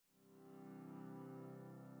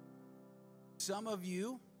Some of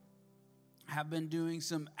you have been doing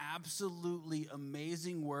some absolutely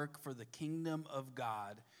amazing work for the kingdom of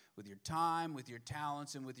God with your time, with your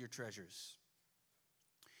talents, and with your treasures.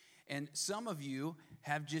 And some of you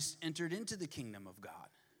have just entered into the kingdom of God.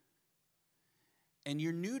 And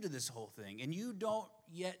you're new to this whole thing, and you don't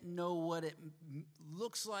yet know what it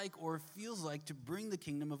looks like or feels like to bring the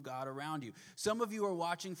kingdom of God around you. Some of you are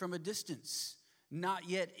watching from a distance, not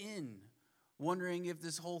yet in, wondering if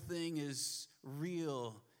this whole thing is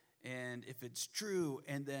real and if it's true.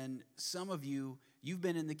 And then some of you, you've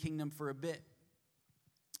been in the kingdom for a bit,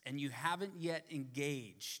 and you haven't yet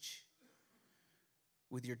engaged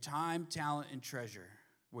with your time, talent, and treasure,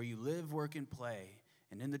 where you live, work, and play,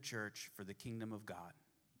 and in the church for the kingdom of God.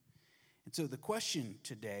 And so the question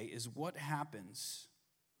today is, what happens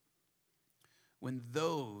when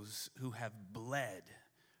those who have bled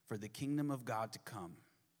for the kingdom of God to come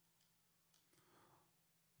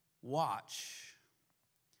watch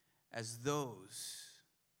as those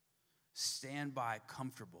stand by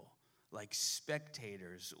comfortable, like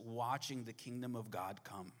spectators watching the kingdom of God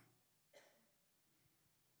come?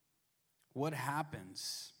 What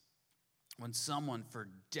happens when someone for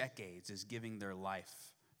decades is giving their life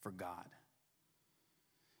for God,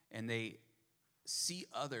 and they see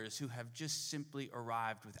others who have just simply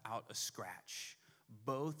arrived without a scratch,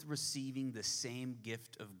 both receiving the same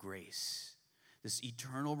gift of grace, this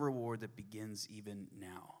eternal reward that begins even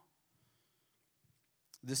now?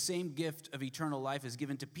 The same gift of eternal life is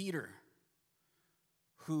given to Peter,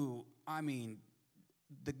 who,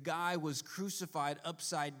 the guy was crucified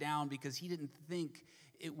upside down because he didn't think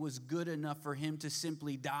it was good enough for him to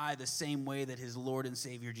simply die the same way that his Lord and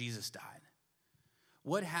Savior Jesus died.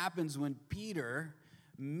 What happens when Peter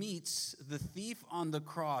meets the thief on the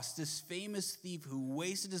cross, this famous thief who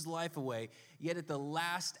wasted his life away, yet at the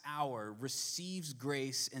last hour receives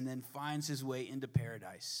grace and then finds his way into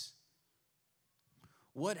paradise?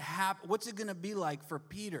 What's it going to be like for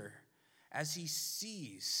Peter as he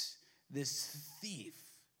sees this thief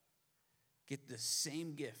get the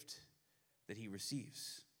same gift that he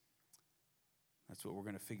receives? That's what we're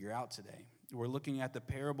going to figure out today. We're looking at the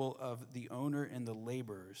parable of the owner and the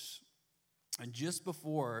laborers. And just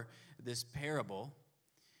before this parable,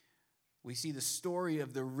 we see the story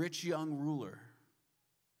of the rich young ruler.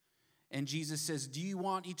 And Jesus says, "Do you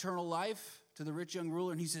want eternal life?" to the rich young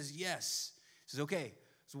ruler. And he says, "Yes." He says, "Okay,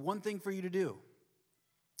 so one thing for you to do.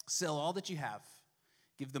 Sell all that you have,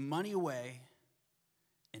 give the money away,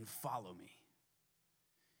 and follow me."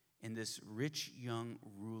 And this rich young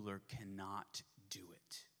ruler cannot do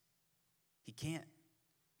it. He can't.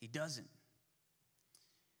 He doesn't.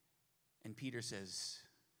 And Peter says,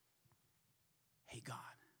 "Hey, God,"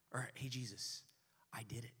 or "Hey, Jesus, I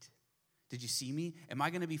did it. Did you see me? Am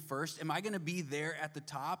I going to be first? Am I going to be there at the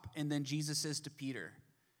top?" And then Jesus says to Peter,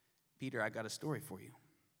 "Peter, I got a story for you."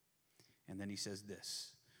 And then he says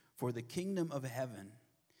this: "For the kingdom of heaven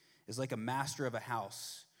is like a master of a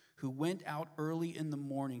house who went out early in the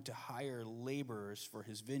morning to hire laborers for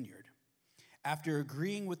his vineyard. After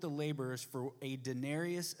agreeing with the laborers for a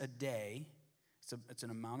denarius a day," it's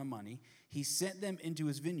an amount of money, "he sent them into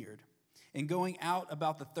his vineyard. And going out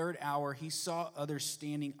about the third hour, he saw others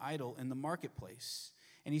standing idle in the marketplace.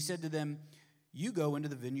 And he said to them, 'You go into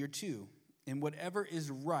the vineyard too, and whatever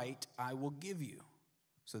is right I will give you.'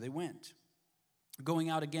 So they went. Going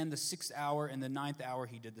out again the 6th hour and the 9th hour,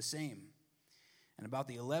 he did the same. And about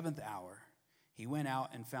the 11th hour, he went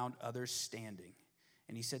out and found others standing.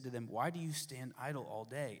 And he said to them, 'Why do you stand idle all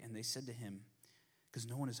day?' And they said to him, 'Because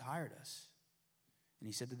no one has hired us.' And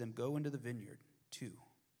he said to them, 'Go into the vineyard too.'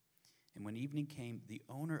 And when evening came, the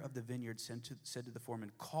owner of the vineyard said to the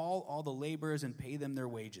foreman, 'Call all the laborers and pay them their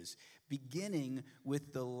wages, beginning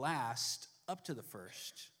with the last up to the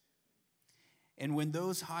first.' And when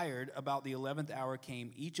those hired about the 11th hour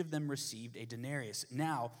came, each of them received a denarius.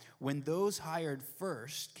 Now, when those hired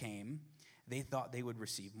first came, they thought they would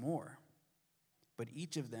receive more. But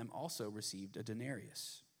each of them also received a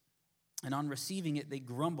denarius. And on receiving it, they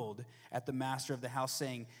grumbled at the master of the house,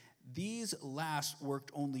 saying, 'These last worked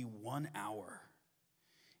only 1 hour,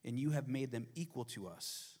 and you have made them equal to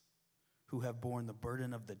us, who have borne the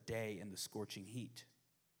burden of the day and the scorching heat.'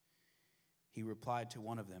 He replied to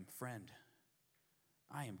one of them, 'Friend,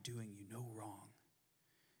 I am doing you no wrong.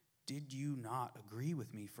 Did you not agree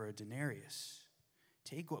with me for a denarius?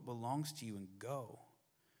 Take what belongs to you and go.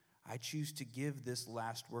 I choose to give this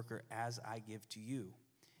last worker as I give to you.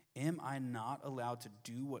 Am I not allowed to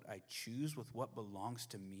do what I choose with what belongs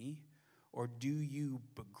to me? Or do you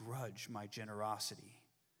begrudge my generosity?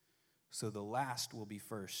 So the last will be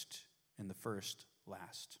first, and the first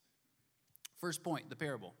last." First point, the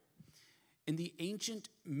parable. In the ancient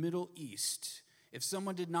Middle East, if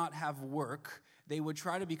someone did not have work, they would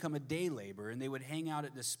try to become a day laborer, and they would hang out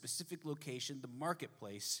at this specific location, the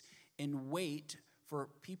marketplace, and wait for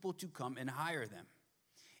people to come and hire them.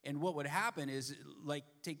 And what would happen is, like,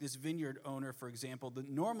 take this vineyard owner, for example.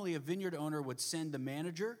 Normally, a vineyard owner would send the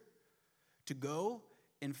manager to go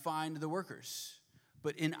and find the workers.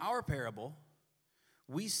 But in our parable,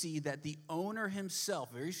 we see that the owner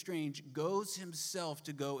himself, very strange, goes himself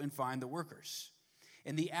to go and find the workers.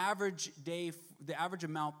 And the average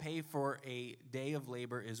amount paid for a day of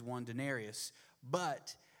labor is 1 denarius,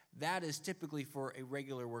 but that is typically for a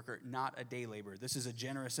regular worker, not a day laborer. This is a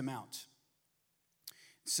generous amount.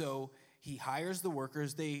 So he hires the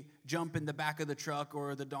workers. They jump in the back of the truck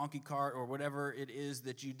or the donkey cart or whatever it is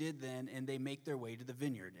that you did then, and they make their way to the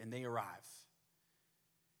vineyard, and they arrive.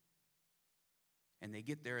 And they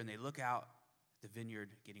get there, and they look out at the vineyard,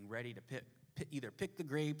 getting ready to either pick the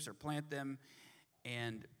grapes or plant them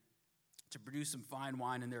and to produce some fine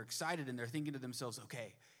wine. And they're excited, and they're thinking to themselves,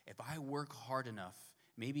 okay, if I work hard enough,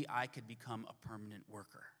 maybe I could become a permanent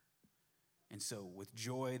worker. And so with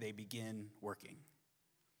joy, they begin working.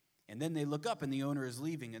 And then they look up, and the owner is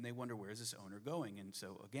leaving, and they wonder, where's this owner going? And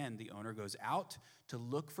so, again, the owner goes out to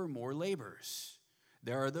look for more laborers.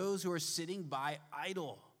 There are those who are sitting by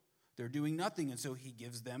idle. They're doing nothing, and so he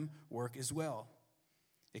gives them work as well.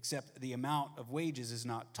 Except the amount of wages is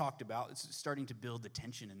not talked about. It's starting to build the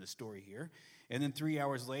tension in the story here. And then 3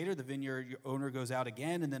 hours later, the vineyard owner goes out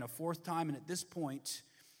again, and then a fourth time. And at this point,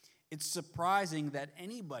 it's surprising that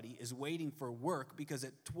anybody is waiting for work, because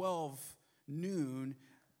at 12 noon,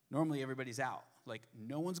 normally everybody's out. Like,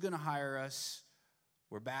 no one's going to hire us.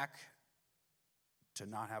 We're back to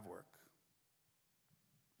not have work.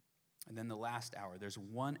 And then the last hour, there's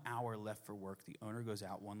 1 hour left for work. The owner goes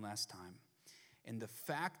out one last time. And the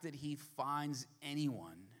fact that he finds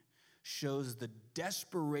anyone shows the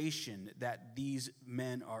desperation that these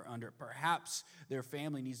men are under. Perhaps their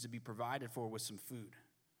family needs to be provided for with some food.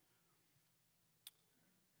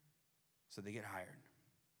 So they get hired.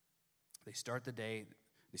 They start the day,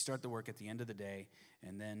 they start the work at the end of the day,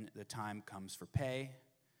 and then the time comes for pay.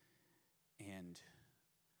 And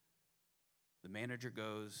the manager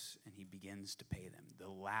goes and he begins to pay them, the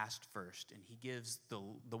last first. And he gives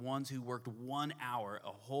the ones who worked 1 hour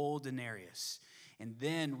a whole denarius. And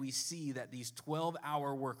then we see that these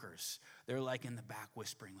 12-hour workers, they're like in the back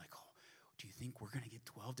whispering, like, oh, do you think we're going to get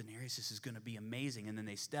 12 denarius? This is going to be amazing. And then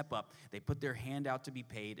they step up, they put their hand out to be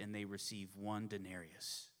paid, and they receive 1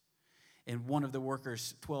 denarius. And one of the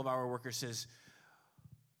workers, 12-hour workers, says,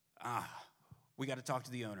 we got to talk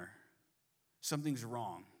to the owner. Something's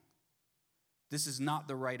wrong. This is not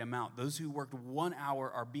the right amount. Those who worked 1 hour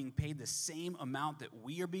are being paid the same amount that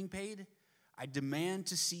we are being paid. I demand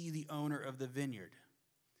to see the owner of the vineyard.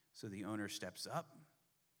 So the owner steps up,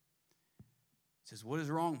 says, what is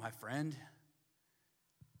wrong, my friend?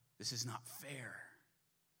 This is not fair.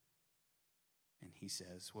 And he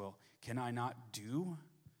says, well, can I not do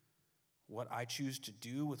what I choose to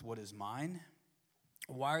do with what is mine?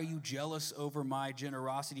 Why are you jealous over my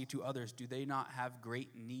generosity to others? Do they not have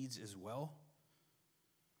great needs as well?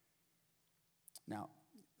 Now,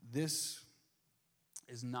 this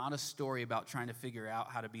is not a story about trying to figure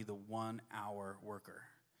out how to be the 1 hour worker.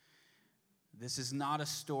 This is not a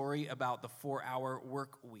story about the 4-hour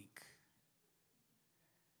work week.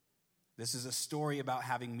 This is a story about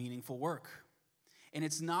having meaningful work. And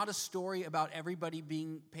it's not a story about everybody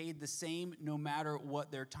being paid the same no matter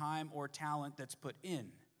what their time or talent that's put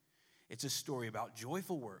in. It's a story about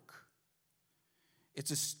joyful work.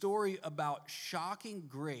 It's a story about shocking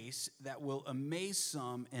grace that will amaze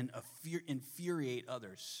some and infuriate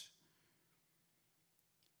others.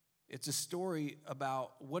 It's a story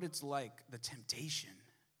about what it's like, the temptation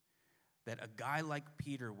that a guy like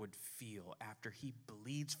Peter would feel after he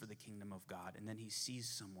bleeds for the kingdom of God, and then he sees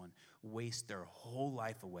someone waste their whole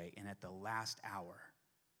life away, and at the last hour,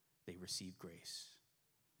 they receive grace.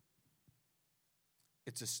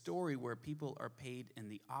 It's a story where people are paid in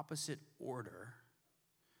the opposite order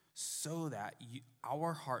so that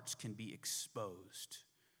our hearts can be exposed.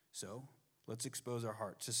 So let's expose our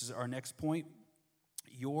hearts. This is our next point.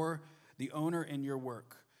 You're the owner in your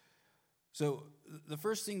work. So the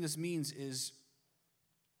first thing this means is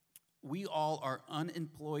we all are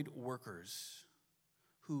unemployed workers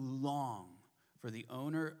who long for the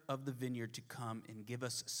owner of the vineyard to come and give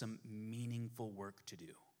us some meaningful work to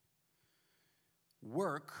do.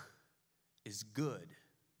 Work is good.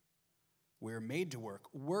 We're made to work.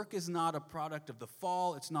 Work is not a product of the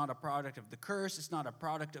fall. It's not a product of the curse. It's not a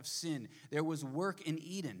product of sin. There was work in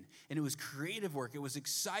Eden, and it was creative work. It was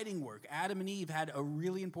exciting work. Adam and Eve had a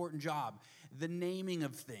really important job, the naming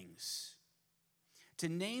of things. To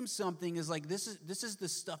name something is like, this is the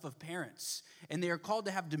stuff of parents, and they are called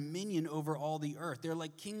to have dominion over all the earth. They're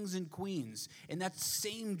like kings and queens, and that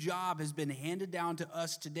same job has been handed down to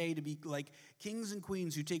us today to be like kings and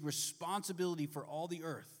queens who take responsibility for all the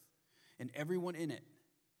earth and everyone in it,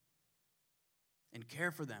 and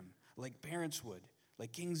care for them like parents would,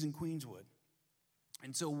 like kings and queens would.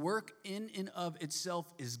 And so work in and of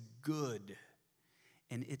itself is good,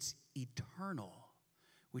 and it's eternal,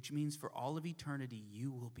 which means for all of eternity,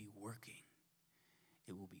 you will be working.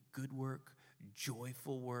 It will be good work,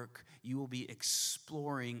 joyful work. You will be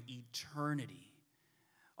exploring eternity.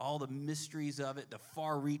 All the mysteries of it, the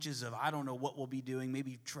far reaches of I don't know what we'll be doing,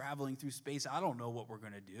 maybe traveling through space. I don't know what we're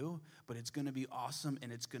going to do, but it's going to be awesome,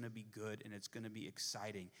 and it's going to be good, and it's going to be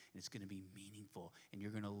exciting, and it's going to be meaningful, and you're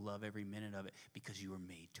going to love every minute of it because you were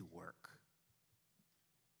made to work.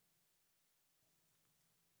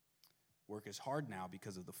 Work is hard now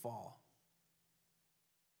because of the fall.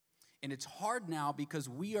 And it's hard now because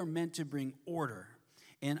we are meant to bring order.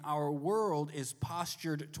 And our world is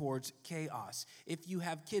postured towards chaos. If you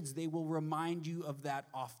have kids, they will remind you of that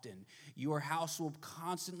often. Your house will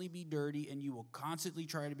constantly be dirty, and you will constantly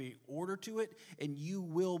try to bring order to it, and you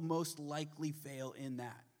will most likely fail in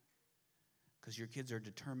that because your kids are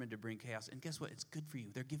determined to bring chaos. And guess what? It's good for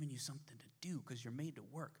you. They're giving you something to do because you're made to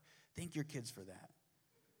work. Thank your kids for that.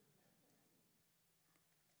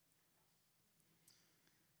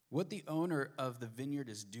 What the owner of the vineyard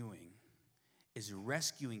is doing is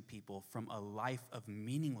rescuing people from a life of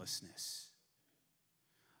meaninglessness,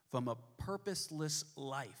 from a purposeless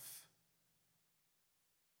life.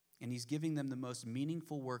 And he's giving them the most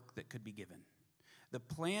meaningful work that could be given. The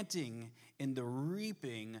planting and the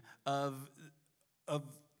reaping of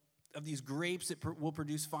these grapes that will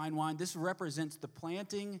produce fine wine, this represents the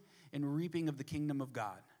planting and reaping of the kingdom of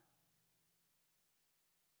God.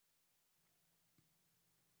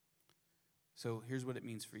 So here's what it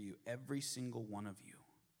means for you. Every single one of you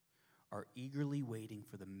are eagerly waiting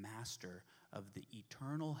for the master of the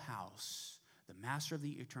eternal house,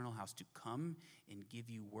 to come and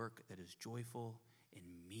give you work that is joyful and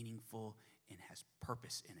meaningful and has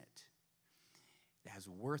purpose in it, that has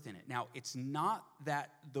worth in it. Now, it's not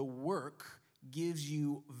that the work gives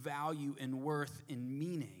you value and worth and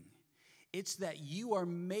meaning. It's that you are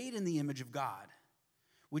made in the image of God,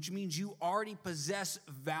 which means you already possess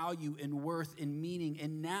value and worth and meaning,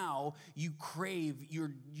 and now you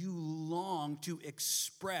you long to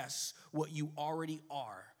express what you already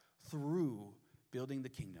are through building the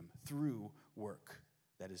kingdom, through work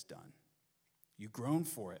that is done. You've grown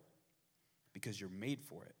for it because you're made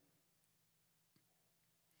for it.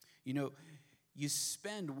 You know, you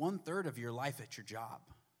spend 1/3 of your life at your job.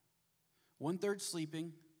 1/3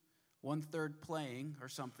 sleeping, 1/3 playing or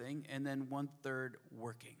something, and then 1/3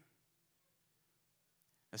 working.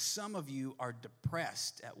 Now, some of you are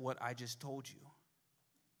depressed at what I just told you.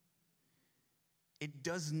 It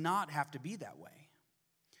does not have to be that way,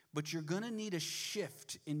 but you're going to need a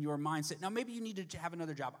shift in your mindset. Now, maybe you need to have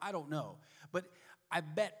another job. I don't know, but I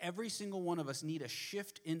bet every single one of us need a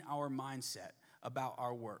shift in our mindset about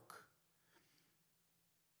our work.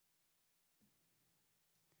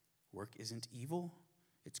 Work isn't evil.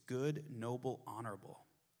 It's good, noble, honorable,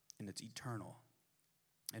 and it's eternal.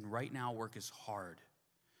 And right now, work is hard.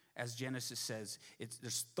 As Genesis says,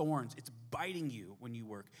 there's thorns. It's biting you when you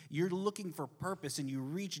work. You're looking for purpose, and you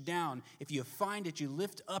reach down. If you find it, you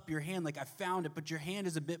lift up your hand like I found it, but your hand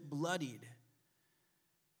is a bit bloodied.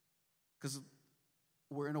 Because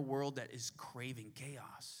we're in a world that is craving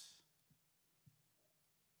chaos.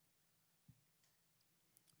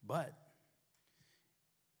 But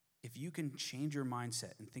if you can change your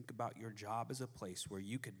mindset and think about your job as a place where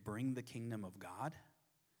you could bring the kingdom of God,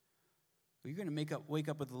 you're going to wake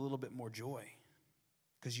up with a little bit more joy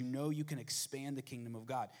because you know you can expand the kingdom of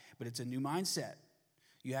God. But it's a new mindset.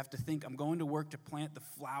 You have to think, I'm going to work to plant the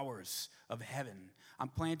flowers of heaven. I'm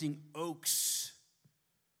planting oaks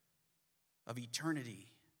of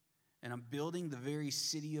eternity. And I'm building the very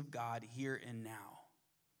city of God here and now.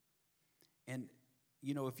 And,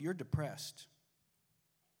 you know, if you're depressed,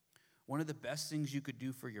 one of the best things you could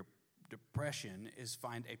do for your depression is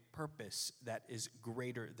find a purpose that is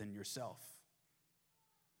greater than yourself.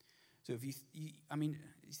 So if you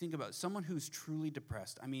think about it, someone who's truly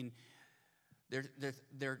depressed,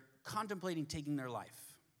 they're contemplating taking their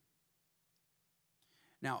life.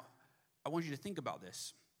 Now, I want you to think about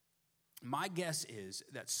this. My guess is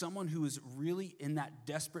that someone who is really in that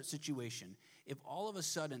desperate situation, if all of a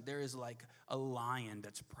sudden there is like a lion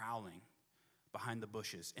that's prowling behind the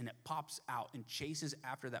bushes and it pops out and chases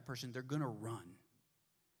after that person, they're going to run.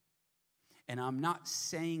 And I'm not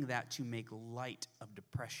saying that to make light of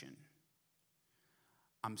depression.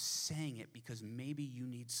 I'm saying it because maybe you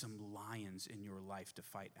need some lions in your life to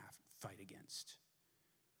fight against.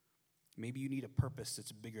 Maybe you need a purpose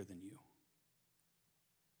that's bigger than you.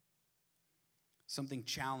 Something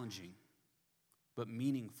challenging, but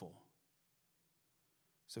meaningful.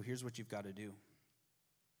 So here's what you've got to do.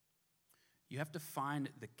 You have to find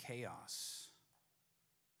the chaos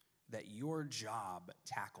that your job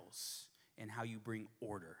tackles and how you bring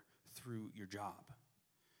order through your job.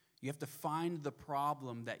 You have to find the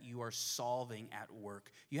problem that you are solving at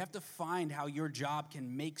work. You have to find how your job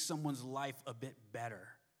can make someone's life a bit better.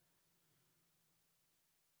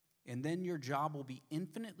 And then your job will be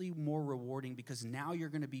infinitely more rewarding because now you're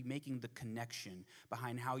going to be making the connection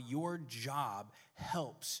behind how your job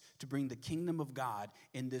helps to bring the kingdom of God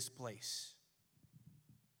in this place.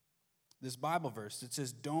 This Bible verse, it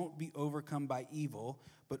says, "Don't be overcome by evil,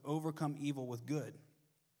 but overcome evil with good."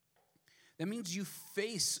 That means you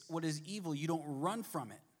face what is evil. You don't run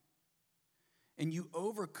from it. And you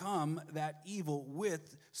overcome that evil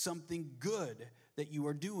with something good that you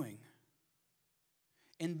are doing.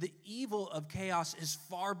 And the evil of chaos is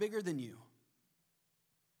far bigger than you.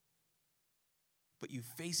 But you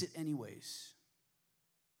face it anyways.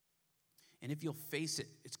 And if you'll face it,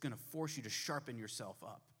 it's going to force you to sharpen yourself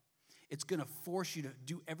up. It's going to force you to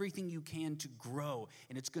do everything you can to grow.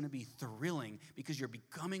 And it's going to be thrilling because you're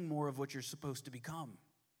becoming more of what you're supposed to become.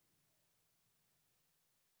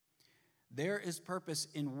 There is purpose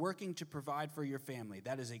in working to provide for your family.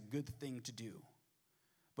 That is a good thing to do.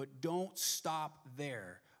 But don't stop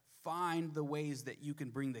there. Find the ways that you can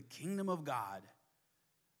bring the kingdom of God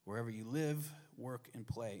wherever you live, work, and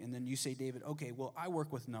play. And then you say, David, okay, well, I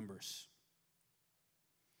work with numbers.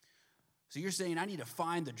 So you're saying I need to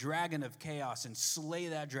find the dragon of chaos and slay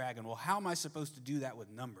that dragon. Well, how am I supposed to do that with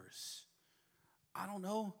numbers? I don't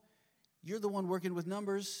know. You're the one working with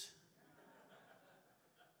numbers.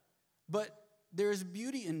 But there's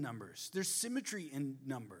beauty in numbers. There's symmetry in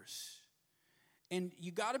numbers. And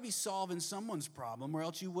you got to be solving someone's problem or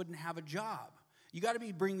else you wouldn't have a job. You got to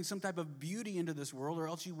be bringing some type of beauty into this world or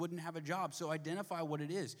else you wouldn't have a job. So identify what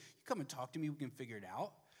it is. You come and talk to me, we can figure it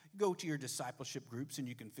out. You go to your discipleship groups and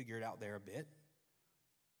you can figure it out there a bit.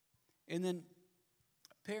 And then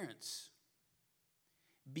parents,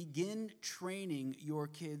 begin training your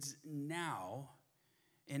kids now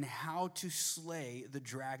in how to slay the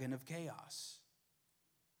dragon of chaos.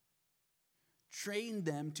 Train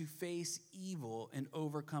them to face evil and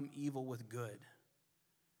overcome evil with good.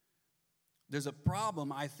 There's a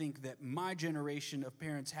problem, I think, that my generation of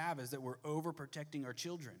parents have is that we're overprotecting our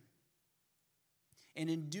children. And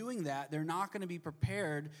in doing that, they're not going to be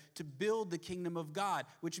prepared to build the kingdom of God,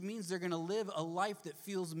 which means they're going to live a life that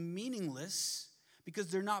feels meaningless because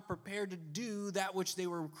they're not prepared to do that which they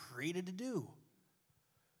were created to do.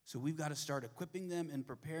 So we've got to start equipping them and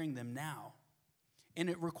preparing them now. And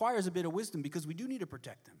it requires a bit of wisdom because we do need to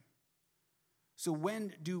protect them. So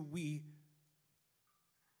when do we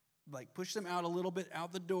push them out a little bit,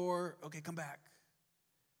 out the door? Okay, come back.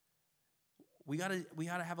 We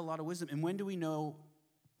gotta have a lot of wisdom. And when do we know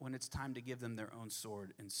when it's time to give them their own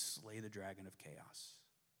sword and slay the dragon of chaos?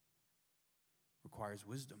 Requires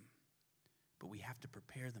wisdom. But we have to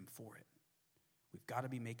prepare them for it. We've got to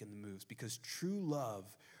be making the moves because true love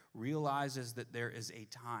realizes that there is a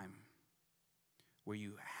time where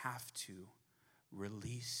you have to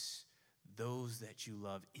release those that you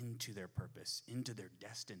love into their purpose, into their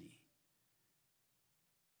destiny.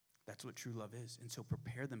 That's what true love is. And so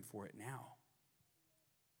prepare them for it now.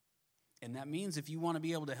 And that means if you want to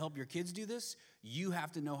be able to help your kids do this, you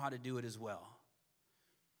have to know how to do it as well.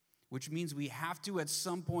 Which means we have to at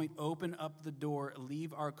some point open up the door,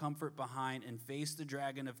 leave our comfort behind, and face the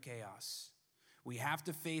dragon of chaos. We have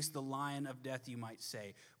to face the lion of death, you might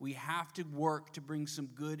say. We have to work to bring some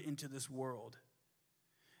good into this world.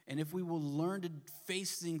 And if we will learn to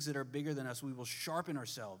face things that are bigger than us, we will sharpen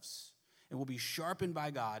ourselves. And we'll be sharpened by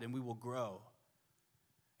God, and we will grow.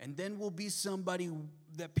 And then we'll be somebody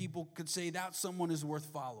that people could say, that someone is worth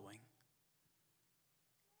following.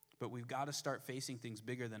 But we've got to start facing things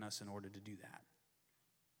bigger than us in order to do that.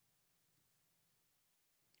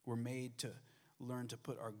 We're made to learn to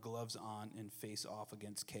put our gloves on and face off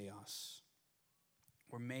against chaos.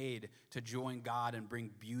 We're made to join God and bring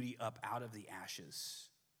beauty up out of the ashes.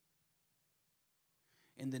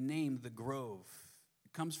 And the name, the Grove,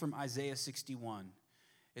 it comes from Isaiah 61.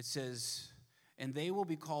 It says, and they will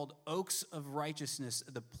be called oaks of righteousness,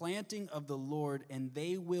 the planting of the Lord, and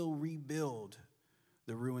they will rebuild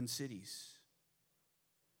the ruined cities.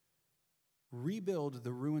 Rebuild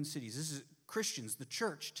the ruined cities. This is Christians, the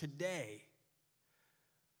church today.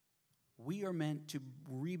 We are meant to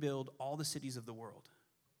rebuild all the cities of the world.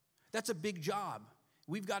 That's a big job.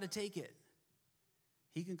 We've got to take it.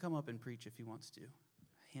 He can come up and preach if he wants to.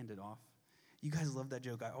 Hand it off. You guys love that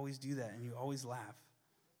joke. I always do that, and you always laugh.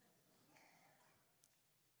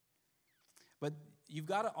 But you've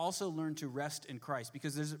got to also learn to rest in Christ,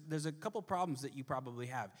 because there's a couple problems that you probably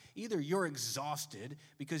have. Either you're exhausted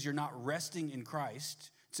because you're not resting in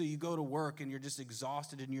Christ, so you go to work and you're just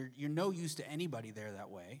exhausted and you're no use to anybody there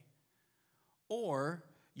that way. Or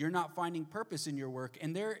you're not finding purpose in your work,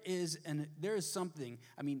 and there is something,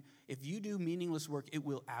 if you do meaningless work, it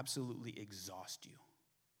will absolutely exhaust you.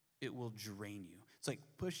 It will drain you. It's like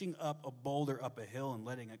pushing up a boulder up a hill and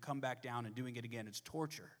letting it come back down and doing it again. It's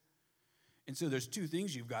torture. And so there's two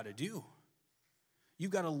things you've got to do.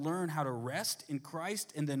 You've got to learn how to rest in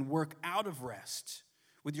Christ and then work out of rest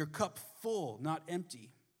with your cup full, not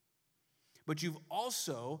empty. But you've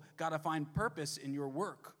also got to find purpose in your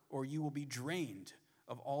work, or you will be drained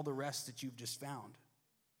of all the rest that you've just found.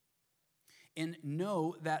 And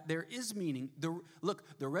know that there is meaning.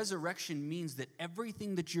 The resurrection means that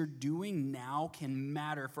everything that you're doing now can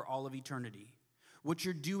matter for all of eternity. What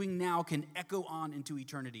you're doing now can echo on into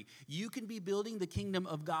eternity. You can be building the kingdom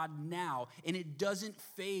of God now, and it doesn't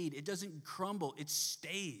fade, it doesn't crumble, it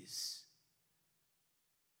stays.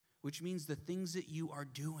 Which means the things that you are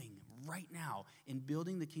doing right now in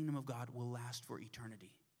building the kingdom of God will last for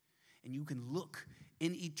eternity. And you can look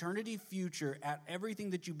in eternity future at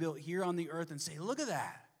everything that you built here on the earth and say, look at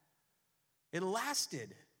that. It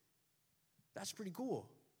lasted. That's pretty cool.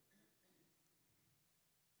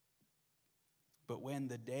 But when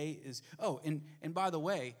the day is, and by the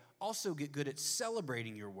way, also get good at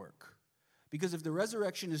celebrating your work. Because if the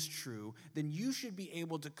resurrection is true, then you should be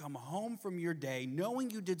able to come home from your day knowing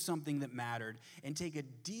you did something that mattered and take a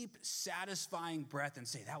deep, satisfying breath and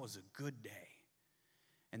say, that was a good day.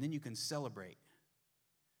 And then you can celebrate.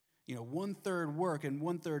 1/3 work and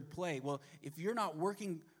 1/3 play. Well, if you're not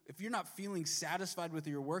feeling satisfied with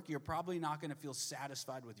your work, you're probably not going to feel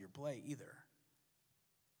satisfied with your play either.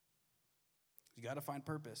 You got to find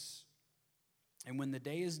purpose. And when the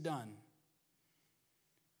day is done,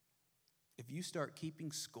 if you start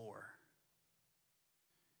keeping score,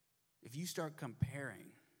 if you start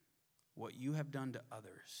comparing what you have done to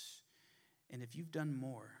others, and if you've done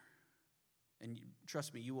more, and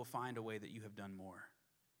trust me, you will find a way that you have done more.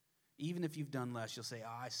 Even if you've done less, you'll say,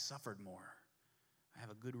 I suffered more. I have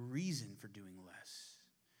a good reason for doing less.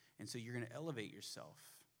 And so you're going to elevate yourself.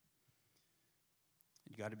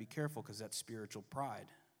 You got to be careful, because that's spiritual pride.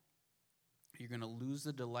 You're going to lose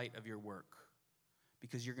the delight of your work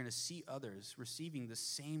because you're going to see others receiving the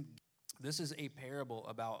same. This is a parable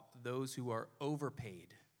about those who are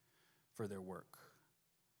overpaid for their work.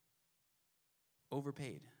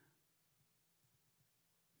 Overpaid.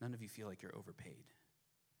 None of you feel like you're overpaid.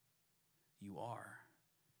 You are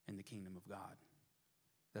in the kingdom of God.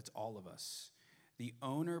 That's all of us. The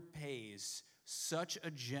owner pays such a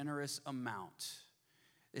generous amount.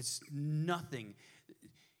 It's nothing.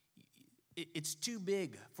 It's too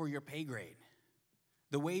big for your pay grade.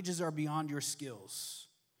 The wages are beyond your skills.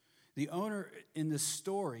 The owner in the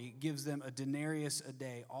story gives them a denarius a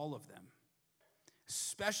day, all of them,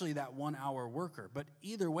 especially that 1-hour worker. But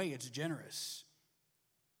either way, it's generous.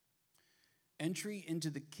 Entry into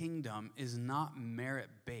the kingdom is not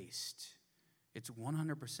merit-based. It's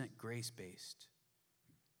 100% grace-based.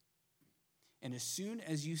 And as soon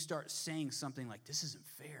as you start saying something like, this isn't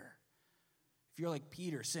fair, if you're like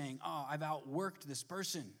Peter saying, I've outworked this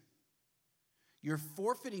person, you're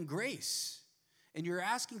forfeiting grace. And you're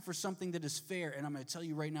asking for something that is fair. And I'm going to tell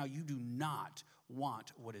you right now, you do not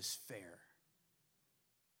want what is fair.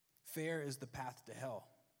 Fair is the path to hell.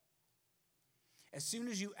 As soon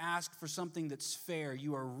as you ask for something that's fair,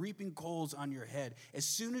 you are reaping coals on your head. As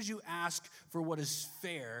soon as you ask for what is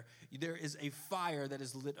fair, there is a fire that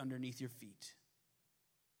is lit underneath your feet.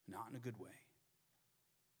 Not in a good way.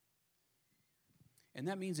 And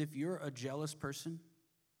that means if you're a jealous person,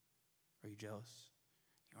 are you jealous?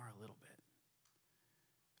 You are a little bit.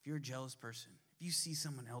 If you're a jealous person, if you see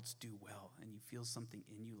someone else do well and you feel something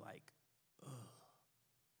in you like, ugh,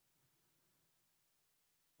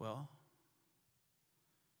 well,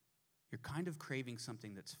 you're kind of craving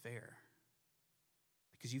something that's fair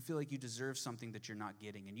because you feel like you deserve something that you're not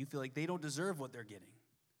getting, and you feel like they don't deserve what they're getting.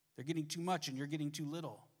 They're getting too much and you're getting too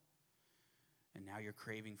little. And now you're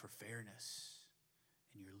craving for fairness.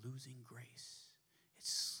 and you're losing grace.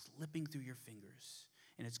 It's slipping through your fingers,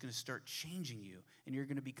 and it's going to start changing you, and you're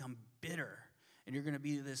going to become bitter, and you're going to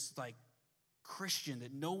be this like Christian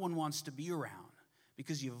that no one wants to be around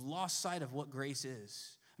because you've lost sight of what grace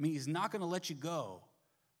is. I mean, he's not going to let you go,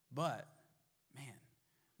 but man,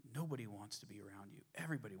 nobody wants to be around you.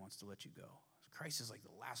 Everybody wants to let you go. Christ is like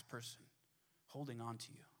the last person holding on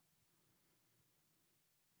to you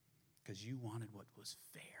because you wanted what was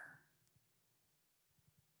fair.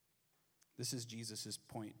 This is Jesus'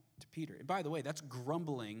 point to Peter. And by the way, that's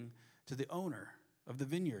grumbling to the owner of the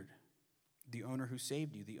vineyard, the owner who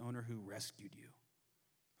saved you, the owner who rescued you,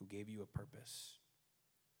 who gave you a purpose.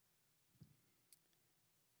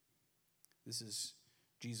 This is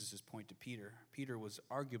Jesus' point to Peter. Peter was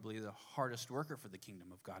arguably the hardest worker for the kingdom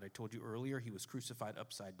of God. I told you earlier, he was crucified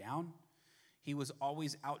upside down. He was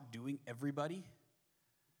always outdoing everybody.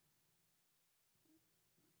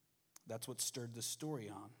 That's what stirred the story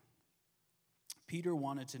on. Peter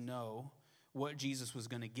wanted to know what Jesus was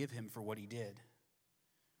going to give him for what he did.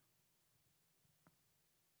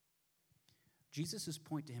 Jesus'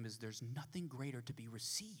 point to him is there's nothing greater to be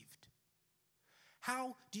received.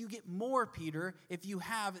 How do you get more, Peter, if you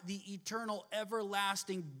have the eternal,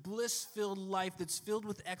 everlasting, bliss-filled life that's filled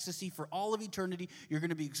with ecstasy for all of eternity? You're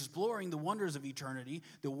going to be exploring the wonders of eternity,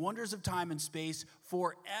 the wonders of time and space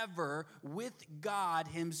forever with God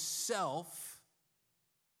himself.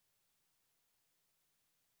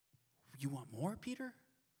 You want more, Peter?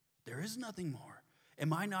 There is nothing more.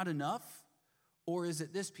 Am I not enough? Or is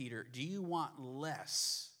it this, Peter? Do you want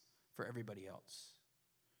less for everybody else?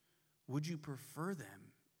 Would you prefer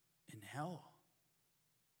them in hell?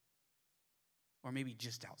 Or maybe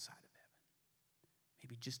just outside of heaven?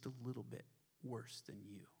 Maybe just a little bit worse than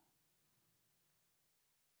you?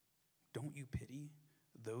 Don't you pity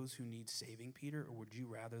those who need saving, Peter? Or would you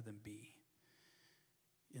rather them be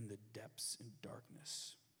in the depths and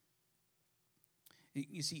darkness?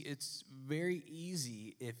 You see, it's very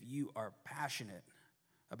easy if you are passionate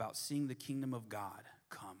about seeing the kingdom of God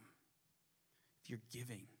come. If you're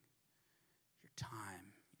giving your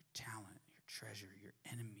time, your talent, your treasure,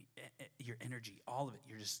 your energy, all of it,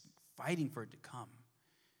 you're just fighting for it to come.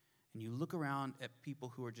 And you look around at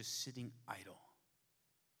people who are just sitting idle,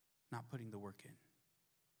 not putting the work in.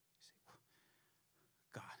 You say,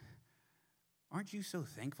 God, aren't you so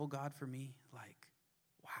thankful, God, for me? Like,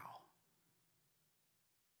 wow.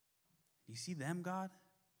 You see them, God?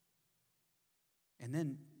 And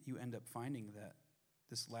then you end up finding that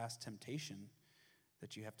this last temptation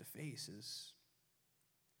that you have to face is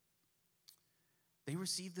they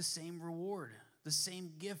receive the same reward, the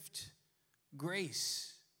same gift,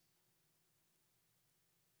 grace.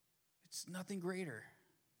 It's nothing greater.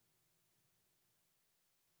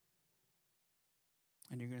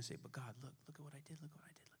 And you're going to say, but God, look at what I did, look what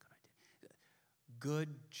I did, look what I did.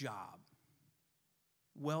 Good job.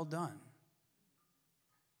 Well done.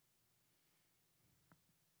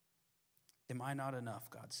 Am I not enough,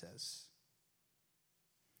 God says?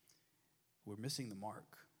 We're missing the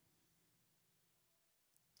mark.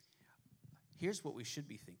 Here's what we should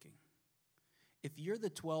be thinking. If you're the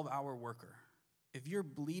 12-hour worker, if you're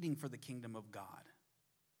bleeding for the kingdom of God,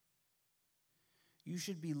 you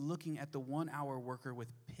should be looking at the 1-hour worker with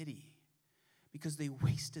pity because they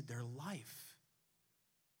wasted their life.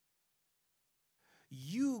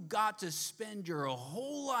 You got to spend your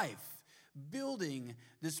whole life building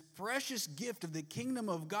this precious gift of the kingdom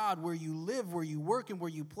of God where you live, where you work, and where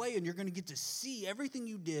you play, and you're going to get to see everything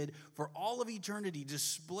you did for all of eternity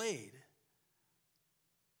displayed.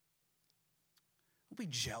 Don't be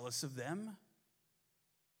jealous of them.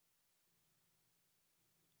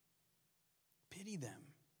 Pity them.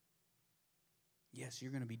 Yes,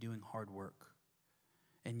 you're going to be doing hard work.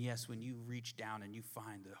 And yes, when you reach down and you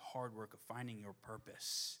find the hard work of finding your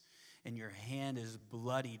purpose, and your hand is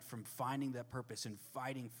bloodied from finding that purpose and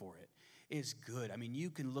fighting for it, it's good. I mean, you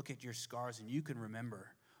can look at your scars and you can remember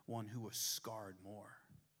one who was scarred more,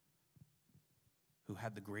 who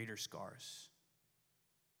had the greater scars.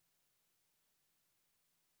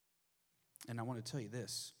 And I want to tell you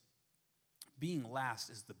this, being last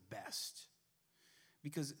is the best.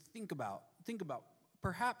 Because think about,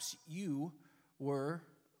 perhaps you were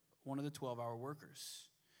one of the 12-hour workers.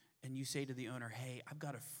 And you say to the owner, hey, I've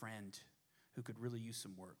got a friend who could really use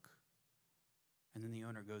some work. And then the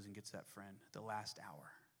owner goes and gets that friend the last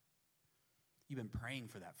hour. You've been praying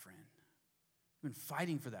for that friend. You've been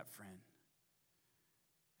fighting for that friend.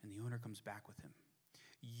 And the owner comes back with him.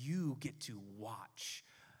 You get to watch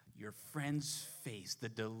your friend's face, the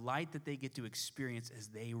delight that they get to experience as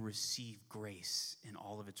they receive grace in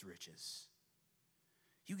all of its riches.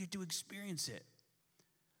 You get to experience it.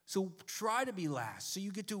 So try to be last so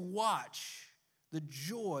you get to watch the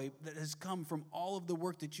joy that has come from all of the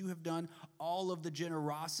work that you have done, all of the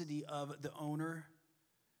generosity of the owner,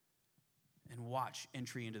 and watch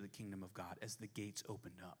entry into the kingdom of God as the gates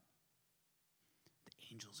opened up. The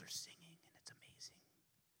angels are singing, and it's amazing.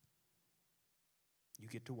 You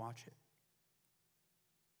get to watch it.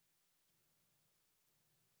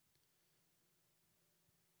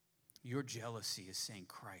 Your jealousy is saying,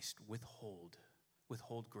 Christ, withhold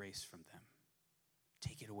grace from them.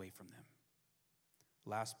 Take it away from them.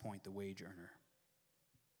 Last point, the wage earner.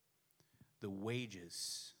 The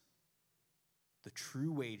wages, the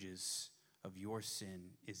true wages of your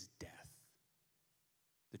sin is death.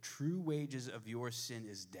 The true wages of your sin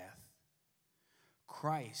is death.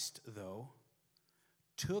 Christ, though,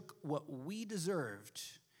 took what we deserved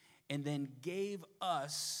and then gave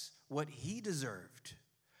us what he deserved.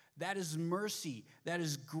 That is mercy. That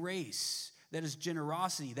is grace. That is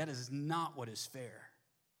generosity. That is not what is fair.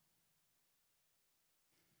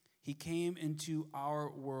 He came into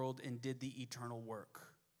our world and did the eternal work.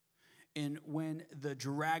 And when the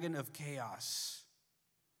dragon of chaos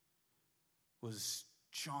was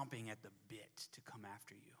chomping at the bit to come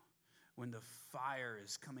after you, when the fire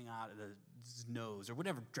is coming out of the nose, or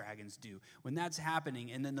whatever dragons do, when that's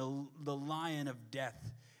happening, and then the lion of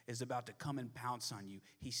death is about to come and pounce on you,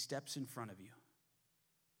 he steps in front of you.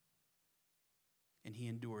 And he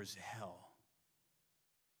endures hell.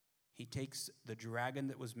 He takes the dragon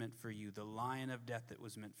that was meant for you, the lion of death that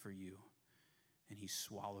was meant for you, and he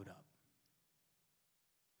swallowed up.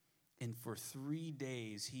 And for 3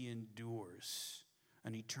 days, he endures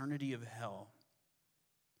an eternity of hell,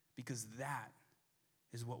 because that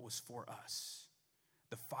is what was for us.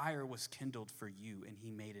 The fire was kindled for you, and he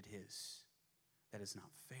made it his. That is not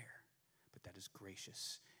fair, but that is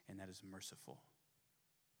gracious, and that is merciful.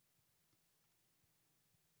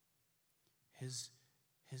 His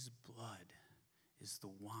blood is the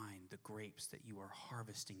wine, the grapes that you are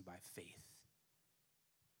harvesting by faith.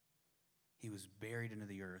 He was buried into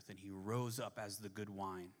the earth, and he rose up as the good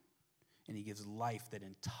wine, and he gives life that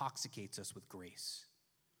intoxicates us with grace.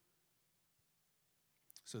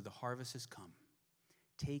 So the harvest has come.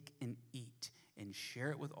 Take and eat and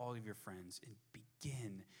share it with all of your friends and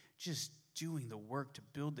begin just doing the work to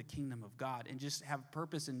build the kingdom of God and just have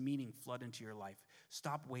purpose and meaning flood into your life.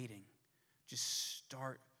 Stop waiting. Just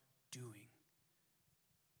start doing.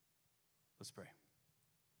 Let's pray.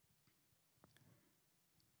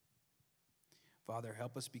 Father,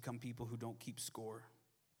 help us become people who don't keep score,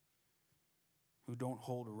 who don't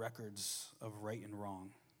hold records of right and wrong,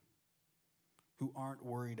 who aren't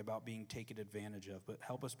worried about being taken advantage of, but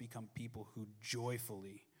help us become people who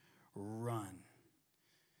joyfully run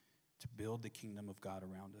to build the kingdom of God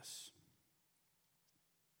around us.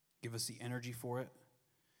 Give us the energy for it.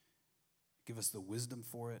 Give us the wisdom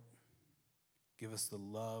for it. Give us the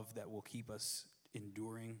love that will keep us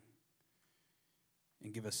enduring.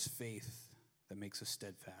 And give us faith that makes us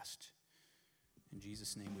steadfast. In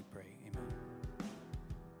Jesus' name we pray, amen.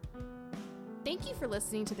 Thank you for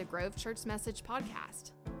listening to the Grove Church Message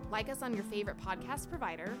podcast. Like us on your favorite podcast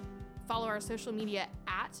provider, follow our social media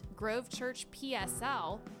at Grove Church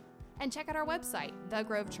PSL, and check out our website,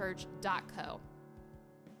 thegrovechurch.co.